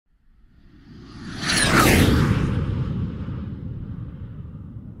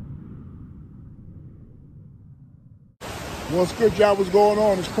What's good, y'all? What's going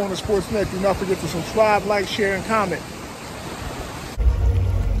on? It's Corner Sports Net. Do not forget to subscribe, like, share, and comment.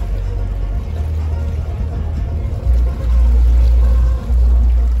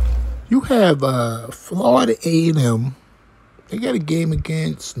 You have Florida A&M. They got a game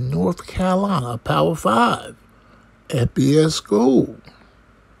against North Carolina, a Power 5, FBS school.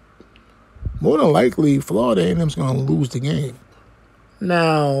 More than likely, Florida A&M's going to lose the game.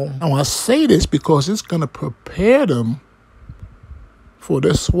 Now, I say this because it's going to prepare them for the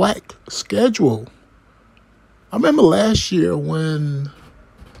SWAC schedule. I remember last year when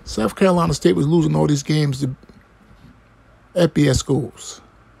South Carolina State was losing all these games to FBS schools.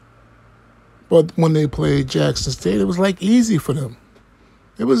 But when they played Jackson State, it was like easy for them.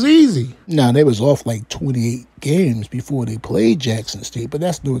 It was easy. Now, they was off like 28 games before they played Jackson State, but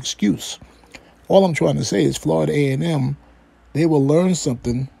that's no excuse. All I'm trying to say is Florida A&M, they will learn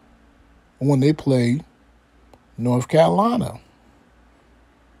something when they play North Carolina.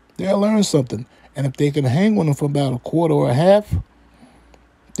 They'll learn something. And if they can hang with them for about a quarter or a half,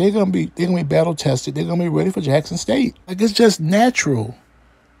 they're gonna be battle tested. They're gonna be ready for Jackson State. Like, it's just natural.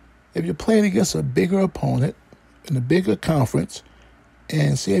 If you're playing against a bigger opponent in a bigger conference,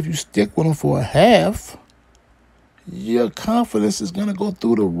 and say if you stick with them for a half, your confidence is gonna go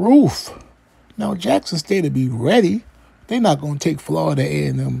through the roof. Now, Jackson State will be ready. They're not gonna take Florida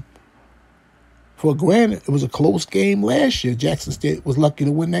A&M for granted. It was a close game last year. Jackson State was lucky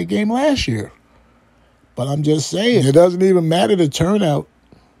to win that game last year. But I'm just saying, it doesn't even matter the turnout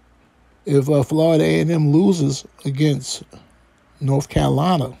if Florida A&M loses against North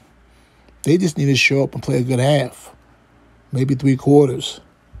Carolina. They just need to show up and play a good half, maybe 3 quarters.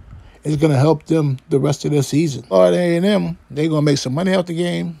 It's going to help them the rest of their season. Florida A&M, they're going to make some money out the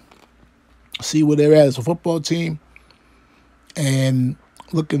game, see where they're at as a football team, and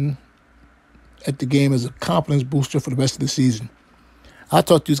looking at the game as a confidence booster for the rest of the season. I'll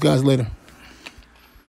talk to you guys later.